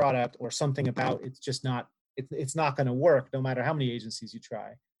 or your product, or something about it's just not. It's not going to work no matter how many agencies you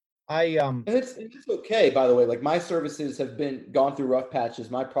try. And it's okay, by the way. Like, my services have gone through rough patches.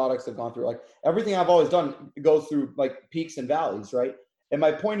 My products have gone through, like, everything I've always done goes through like peaks and valleys, right? And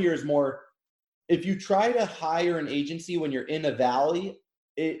my point here is more, if you try to hire an agency when you're in a valley,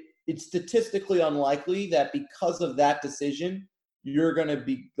 it's statistically unlikely that because of that decision, you're going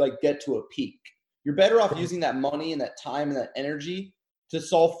to get to a peak. You're better off using that money and that time and that energy to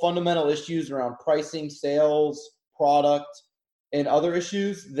solve fundamental issues around pricing, sales, product, and other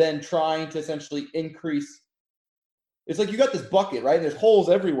issues than trying to essentially increase. It's like you got this bucket, right? There's holes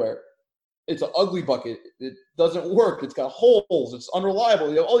everywhere. It's an ugly bucket. It doesn't work. It's got holes. It's unreliable.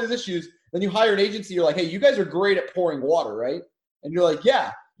 You have all these issues. Then you hire an agency. You're like, hey, you guys are great at pouring water, right? And you're like,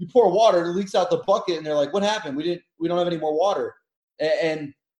 yeah, you pour water, it leaks out the bucket. And they're like, what happened? We don't have any more water.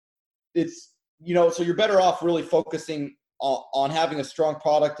 And it's, so you're better off really focusing on having a strong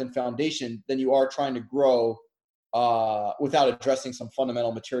product and foundation than you are trying to grow without addressing some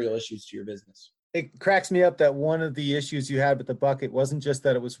fundamental material issues to your business. It cracks me up that one of the issues you had with the bucket wasn't just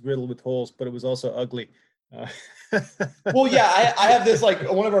that it was riddled with holes, but it was also ugly. Well, yeah, I have this,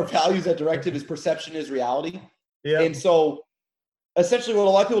 like, one of our values at Directive is perception is reality. Yeah. And so essentially what a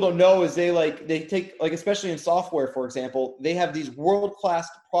lot of people don't know is they take, like, especially in software, for example, they have these world-class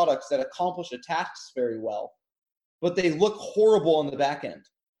products that accomplish a task very well, but they look horrible on the back end.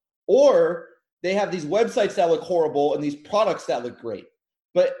 Or they have these websites that look horrible and these products that look great.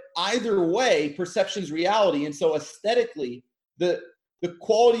 But either way, perception's reality. And so aesthetically, the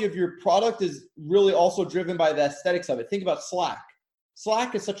quality of your product is really also driven by the aesthetics of it. Think about Slack.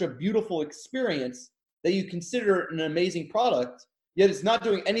 Slack is such a beautiful experience that you consider an amazing product, yet it's not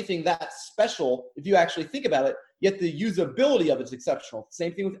doing anything that special if you actually think about it, yet the usability of it's exceptional.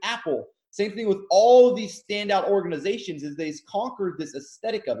 Same thing with Apple. Same thing with all of these standout organizations, is they've conquered this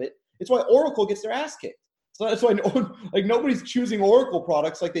aesthetic of it. It's why Oracle gets their ass kicked. So that's why nobody's choosing Oracle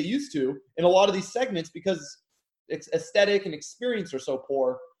products like they used to in a lot of these segments, because aesthetic and experience are so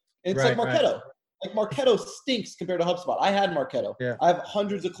poor. And it's like Marketo. Right. Like, Marketo stinks compared to HubSpot. I had Marketo. Yeah. I have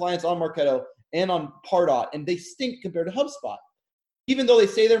hundreds of clients on Marketo and on Pardot, and they stink compared to HubSpot. Even though they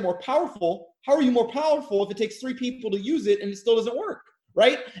say they're more powerful, how are you more powerful if it takes 3 people to use it and it still doesn't work,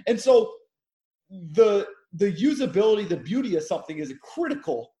 right? And so the usability, the beauty of something is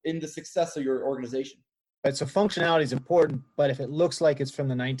critical in the success of your organization. Right, so functionality is important, but if it looks like it's from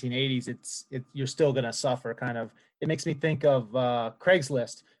the 1980s, you're still going to suffer. Kind of, it makes me think of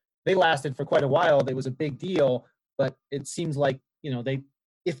Craigslist. They lasted for quite a while. It was a big deal, but it seems like they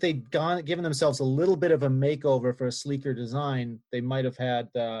if they'd given themselves a little bit of a makeover for a sleeker design, they might have had,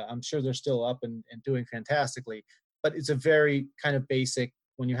 I'm sure they're still up and doing fantastically, but it's a very kind of basic,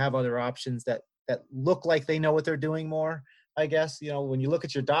 when you have other options that look like they know what they're doing more, I guess. When you look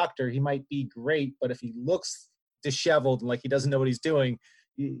at your doctor, he might be great, but if he looks disheveled and like he doesn't know what he's doing,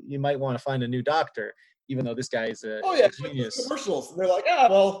 you might want to find a new doctor, even though this guy is a genius. Like commercials. They're like,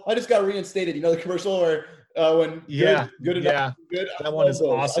 well, I just got reinstated. You know the commercial where when good enough, good. That one is those.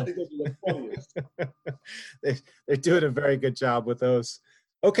 awesome. I think those are the funniest. They're doing a very good job with those.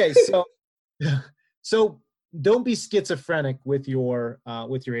 Okay, so don't be schizophrenic with your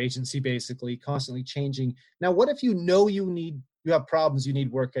agency, basically constantly changing. Now, what if you have problems, you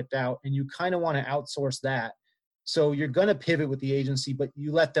need work out, and you kind of want to outsource that? So you're going to pivot with the agency, but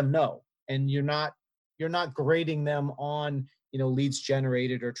you let them know, and you're not grading them on leads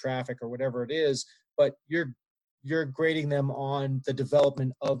generated or traffic or whatever it is, but you're grading them on the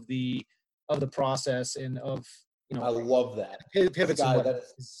development of the process and of I love that.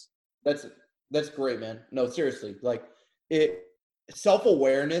 Pivots. That's great, man. No, seriously, like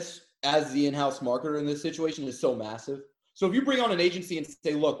self-awareness as the in-house marketer in this situation is so massive. So if you bring on an agency and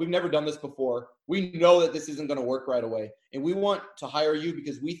say, look, we've never done this before, we know that this isn't going to work right away, and we want to hire you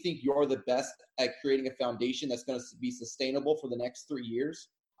because we think you're the best at creating a foundation that's going to be sustainable for the next 3 years.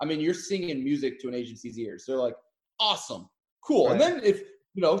 I mean, you're singing music to an agency's ears. They're like, awesome, cool. Right. And then if,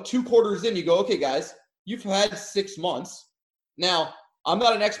 2 quarters in, you go, okay, guys, you've had 6 months. Now, I'm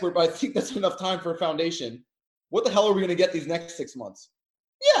not an expert, but I think that's enough time for a foundation. What the hell are we going to get these next 6 months?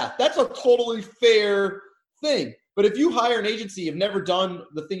 Yeah, that's a totally fair thing. But if you hire an agency, you've never done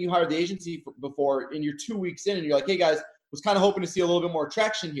the thing you hired the agency before, and you're 2 weeks in and you're like, hey guys, was kind of hoping to see a little bit more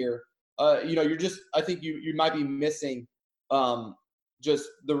traction here. You're just, I think you might be missing just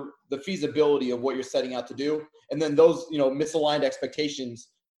the feasibility of what you're setting out to do. And then those, misaligned expectations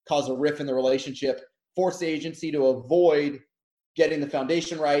cause a rift in the relationship, force the agency to avoid getting the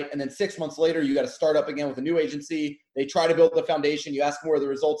foundation right. And then 6 months later, you got to start up again with a new agency. They try to build the foundation. You ask them where the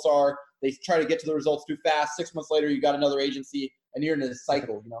results are. They try to get to the results too fast. 6 months later, you got another agency, and you're in this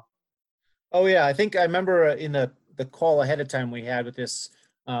cycle, Oh, yeah. I think I remember in the call ahead of time we had with this,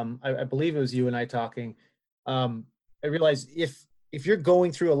 I believe it was you and I talking. I realized if you're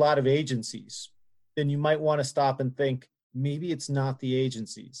going through a lot of agencies, then you might want to stop and think, maybe it's not the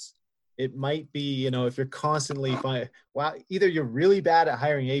agencies. It might be, if you're constantly either you're really bad at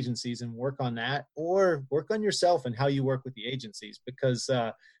hiring agencies and work on that, or work on yourself and how you work with the agencies, because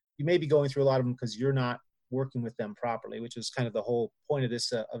you may be going through a lot of them because you're not working with them properly, which is kind of the whole point of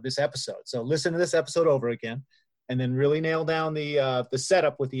this episode. So listen to this episode over again, and then really nail down the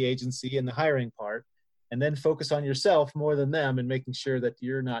setup with the agency and the hiring part, and then focus on yourself more than them and making sure that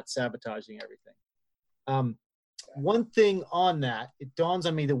you're not sabotaging everything. One thing on that, it dawns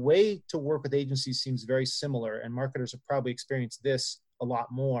on me, the way to work with agencies seems very similar, and marketers have probably experienced this a lot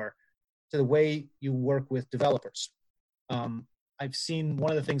more, to the way you work with developers. I've seen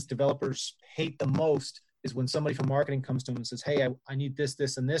one of the things developers hate the most is when somebody from marketing comes to them and says, hey, I need this,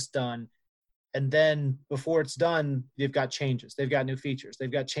 this, and this done. And then before it's done, they've got changes. They've got new features.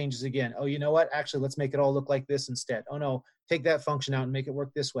 They've got changes again. Oh, you know what? Actually, let's make it all look like this instead. Oh, no, take that function out and make it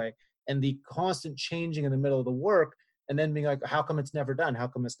work this way. And the constant changing in the middle of the work, and then being like, how come it's never done? How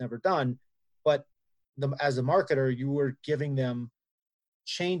come it's never done? But as a marketer, you were giving them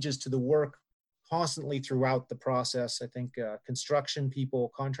changes to the work constantly throughout the process. I think construction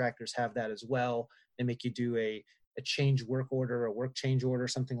people, contractors have that as well. They make you do a change work order, a work change order,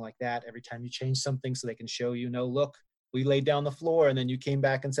 something like that, every time you change something, so they can show you, no, look, we laid down the floor, and then you came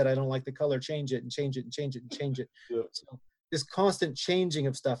back and said, I don't like the color, change it and change it and change it and change it. Yeah. So this constant changing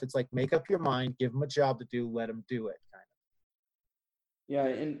of stuff, it's like, make up your mind, give them a job to do, let them do it, kind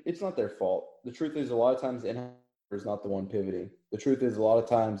of. Yeah, and it's not their fault. The truth is, a lot of times in-house is not the one pivoting. The truth is, a lot of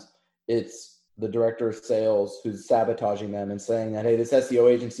times it's the director of sales who's sabotaging them and saying that, hey, this SEO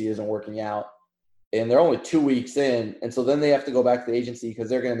agency isn't working out, and they're only 2 weeks in, and so then they have to go back to the agency because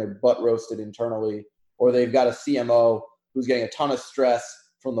they're getting their butt roasted internally, or they've got a CMO who's getting a ton of stress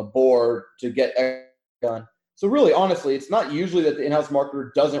from the board to get everything done. So really, honestly, it's not usually that the in-house marketer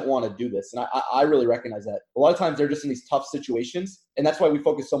doesn't want to do this. And I really recognize that. A lot of times they're just in these tough situations. And that's why we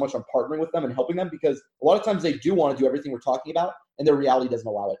focus so much on partnering with them and helping them, because a lot of times they do want to do everything we're talking about and their reality doesn't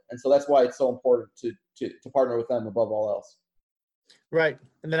allow it. And so that's why it's so important to partner with them above all else. Right.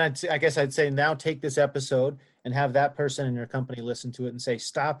 And then I guess I'd say, now take this episode and have that person in your company listen to it and say,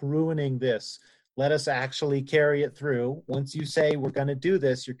 stop ruining this. Let us actually carry it through. Once you say we're going to do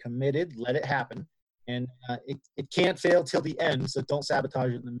this, you're committed, let it happen. And it can't fail till the end, so don't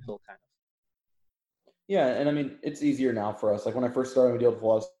sabotage it in the middle, kind of. Yeah, and I mean, it's easier now for us. Like when I first started, we dealt with a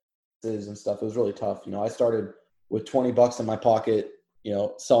lot of and stuff. It was really tough. I started with $20 in my pocket,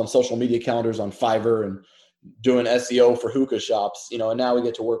 selling social media calendars on Fiverr and doing SEO for hookah shops, and now we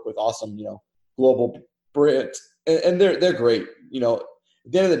get to work with awesome, global brands, and they're great. At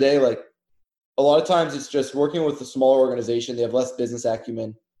the end of the day, like a lot of times it's just working with a smaller organization. They have less business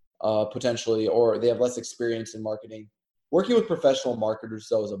acumen, potentially, or they have less experience in marketing. Working with professional marketers,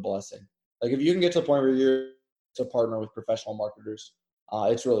 though, is a blessing. Like if you can get to the point where you're to partner with professional marketers,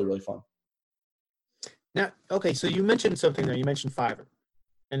 it's really, really fun. Now, okay, so you mentioned something there. You mentioned Fiverr,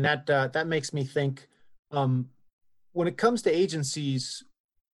 and that makes me think. When it comes to agencies,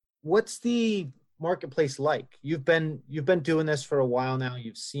 what's the marketplace like? You've been doing this for a while now.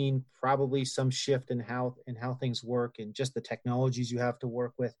 You've seen probably some shift in how things work and just the technologies you have to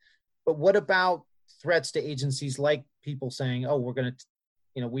work with. But what about threats to agencies, like people saying, "Oh, we're going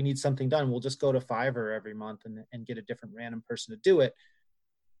to, we need something done. We'll just go to Fiverr every month and get a different random person to do it."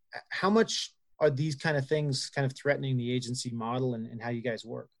 How much are these kind of things kind of threatening the agency model and how you guys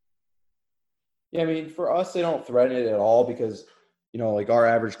work? Yeah, I mean, for us, they don't threaten it at all because, like our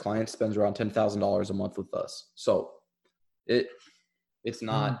average client spends around $10,000 a month with us. So it's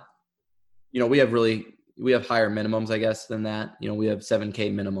not, we have higher minimums, I guess, than that. We have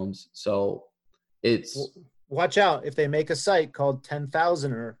 7K minimums. So it's. Watch out. If they make a site called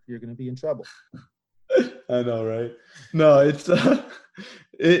 10,000er, you're going to be in trouble. I know, right? No, it's,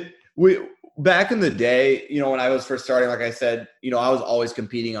 back in the day, when I was first starting, like I said, I was always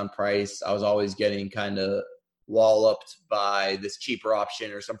competing on price. I was always getting kind of walloped by this cheaper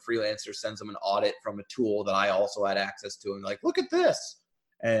option, or some freelancer sends them an audit from a tool that I also had access to, and like, look at this.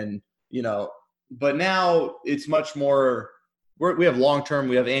 And, but now it's much more, we have long-term,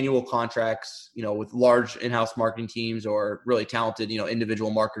 we have annual contracts, with large in-house marketing teams or really talented,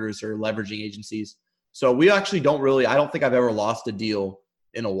 individual marketers who are leveraging agencies. So we actually I don't think I've ever lost a deal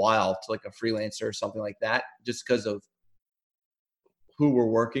in a while to like a freelancer or something like that, just because of who we're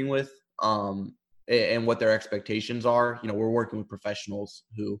working with, and what their expectations are. We're working with professionals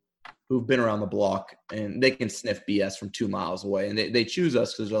who've been around the block, and they can sniff BS from 2 miles away, and they choose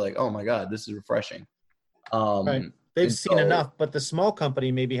us because they're like, oh my God, this is refreshing. Right. They've seen enough, but the small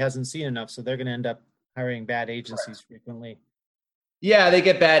company maybe hasn't seen enough, so they're going to end up hiring bad agencies frequently. Yeah, they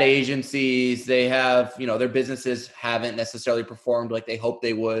get bad agencies. They have, their businesses haven't necessarily performed like they hoped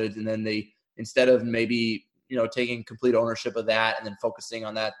they would. And then they, instead of maybe, taking complete ownership of that and then focusing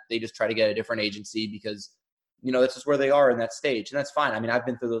on that, they just try to get a different agency because, that's just where they are in that stage. And that's fine. I mean, I've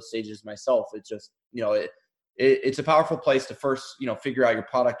been through those stages myself. It's just, it's a powerful place to first, figure out your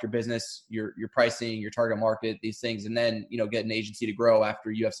product, your business, your pricing, your target market, these things, and then, get an agency to grow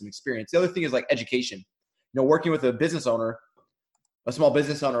after you have some experience. The other thing is like education, working with a business owner, a small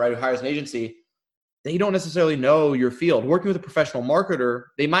business owner, right, who hires an agency, they don't necessarily know your field. Working with a professional marketer,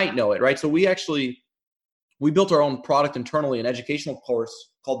 they might know it, right? So we built our own product internally, an educational course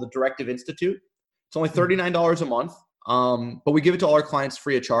called the Directive Institute. It's only $39 a month, but we give it to all our clients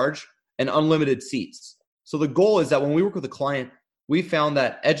free of charge and unlimited seats. So the goal is that when we work with a client, we found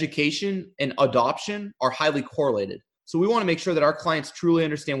that education and adoption are highly correlated. So we want to make sure that our clients truly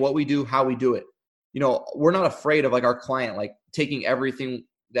understand what we do, how we do it. We're not afraid of like our client, like taking everything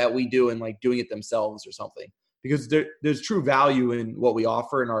that we do and like doing it themselves or something, because there's true value in what we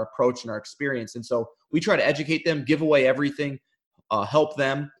offer and our approach and our experience. And so we try to educate them, give away everything, help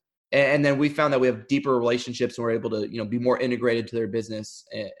them. And then we found that we have deeper relationships and we're able to, be more integrated to their business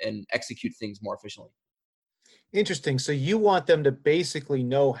and execute things more efficiently. Interesting. So you want them to basically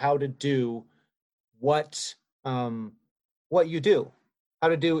know how to do what you do, how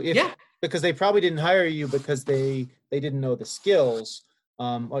to do if. Yeah. Because they probably didn't hire you because they didn't know the skills.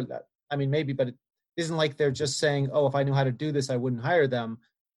 Maybe, but it isn't like they're just saying, oh, if I knew how to do this, I wouldn't hire them.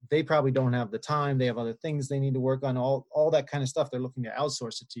 They probably don't have the time. They have other things they need to work on, all that kind of stuff. They're looking to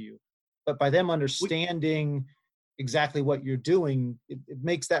outsource it to you. But by them understanding exactly what you're doing, it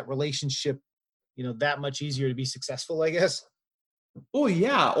makes that relationship, that much easier to be successful, I guess. Oh,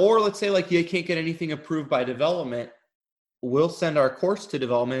 yeah. Or let's say like you can't get anything approved by development. We'll send our course to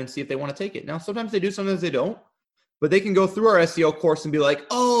development and see if they want to take it. Now, sometimes they do, sometimes they don't, but they can go through our SEO course and be like,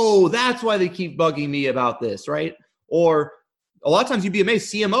 oh, that's why they keep bugging me about this, right? Or a lot of times you'd be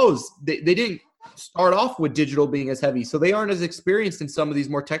amazed, CMOs, they didn't start off with digital being as heavy, so they aren't as experienced in some of these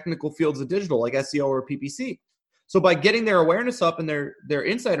more technical fields of digital like SEO or PPC. So by getting their awareness up and their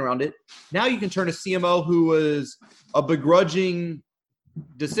insight around it, now you can turn a CMO who was a begrudging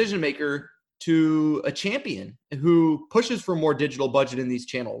decision maker to a champion who pushes for more digital budget in these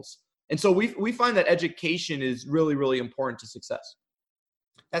channels. And so we find that education is really, really important to success.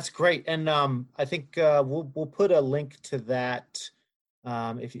 That's great. And I think we'll put a link to that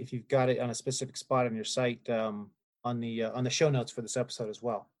if you've got it on a specific spot on your site on the show notes for this episode as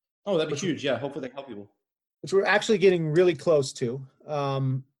well. Oh, that'd be huge. Yeah, hopefully they can help people. Which we're actually getting really close to.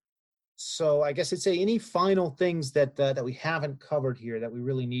 So I guess I'd say any final things that we haven't covered here that we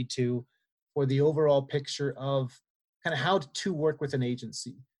really need to for the overall picture of kind of how to work with an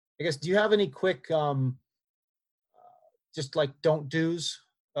agency. I guess, do you have any quick just like don't do's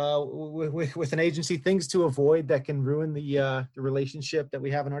with an agency, things to avoid that can ruin the relationship that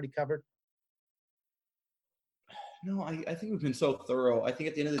we haven't already covered? No, I think we've been so thorough. I think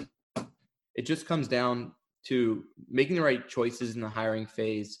at the end of the day, it just comes down to making the right choices in the hiring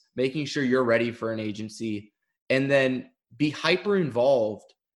phase, making sure you're ready for an agency, and then be hyper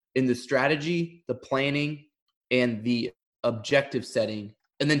involved in the strategy, the planning, and the objective setting,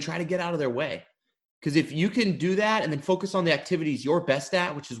 and then try to get out of their way. Because if you can do that and then focus on the activities you're best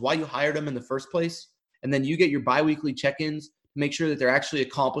at, which is why you hired them in the first place, and then you get your biweekly check-ins to make sure that they're actually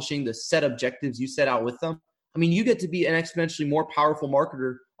accomplishing the set objectives you set out with them, I mean, you get to be an exponentially more powerful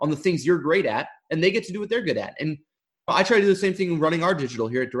marketer on the things you're great at, and they get to do what they're good at. And I try to do the same thing running our digital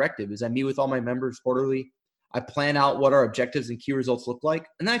here at Directive. Is I meet with all my members quarterly. I plan out what our objectives and key results look like,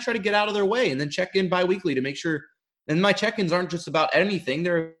 and then I try to get out of their way and then check in biweekly to make sure. And my check-ins aren't just about anything.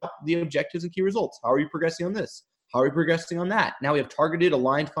 They're about the objectives and key results. How are you progressing on this? How are you progressing on that? Now we have targeted,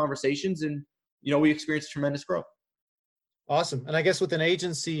 aligned conversations, and we experience tremendous growth. Awesome. And I guess with an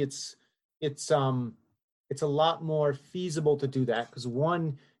agency, it's a lot more feasible to do that because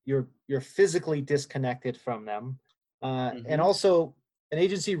one, you're physically disconnected from them, and also an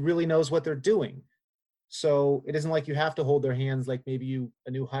agency really knows what they're doing. So it isn't like you have to hold their hands like maybe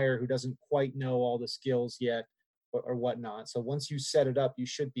a new hire who doesn't quite know all the skills yet or whatnot. So once you set it up, you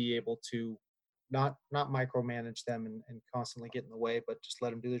should be able to not micromanage them and constantly get in the way, but just let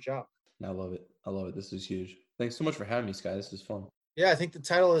them do their job. I love it. This is huge. Thanks so much for having me, Sky. This is fun. Yeah, I think the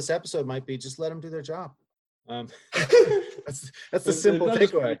title of this episode might be "Just Let Them Do Their Job." That's the simple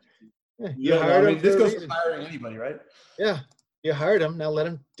takeaway. You hired them. This goes for hiring anybody, right? Yeah, you hired them. Now let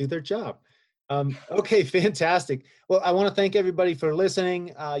them do their job. Okay, fantastic. Well, I want to thank everybody for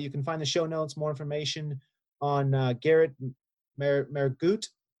listening. You can find the show notes, more information on Garrett Margoutte.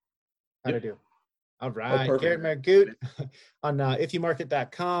 How'd I do? All right, Garrett Margoutte on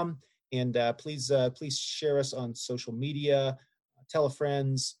ifyoumarket.com. And please share us on social media. Tell a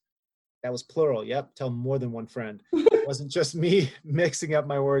friend. That was plural. Yep. Tell more than one friend. It wasn't just me mixing up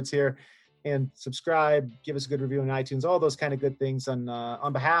my words here. And subscribe, give us a good review on iTunes, all those kind of good things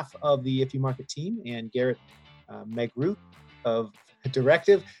on behalf of the If You Market team and Garrett Margoutte of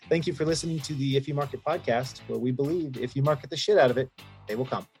Directive. Thank you for listening to the If You Market podcast, where we believe if you market the shit out of it, they will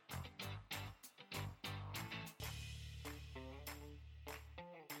come.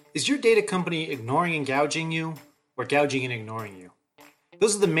 Is your data company ignoring and gouging you, or gouging and ignoring you?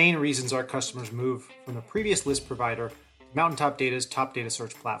 Those are the main reasons our customers move from the previous list provider to Mountaintop Data's Top Data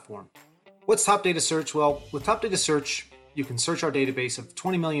Search platform. What's Top Data Search? Well, with Top Data Search, you can search our database of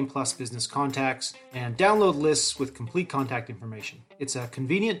 20 million plus business contacts and download lists with complete contact information. It's a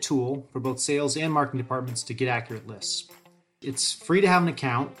convenient tool for both sales and marketing departments to get accurate lists. It's free to have an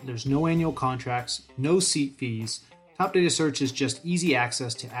account. There's no annual contracts, no seat fees. Top Data Search is just easy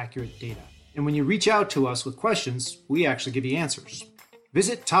access to accurate data. And when you reach out to us with questions, we actually give you answers.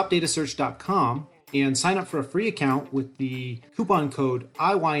 Visit topdatasearch.com and sign up for a free account with the coupon code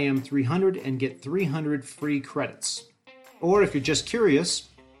IYM300 and get 300 free credits. Or if you're just curious,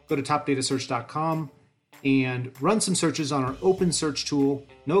 go to topdatasearch.com and run some searches on our open search tool,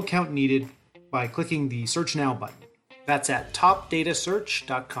 no account needed, by clicking the Search Now button. That's at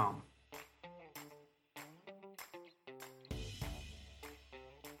topdatasearch.com.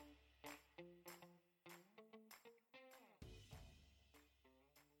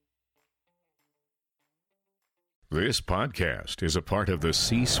 This podcast is a part of the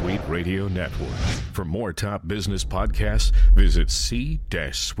C-Suite Radio Network. For more top business podcasts, visit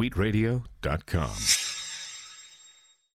c-suiteradio.com.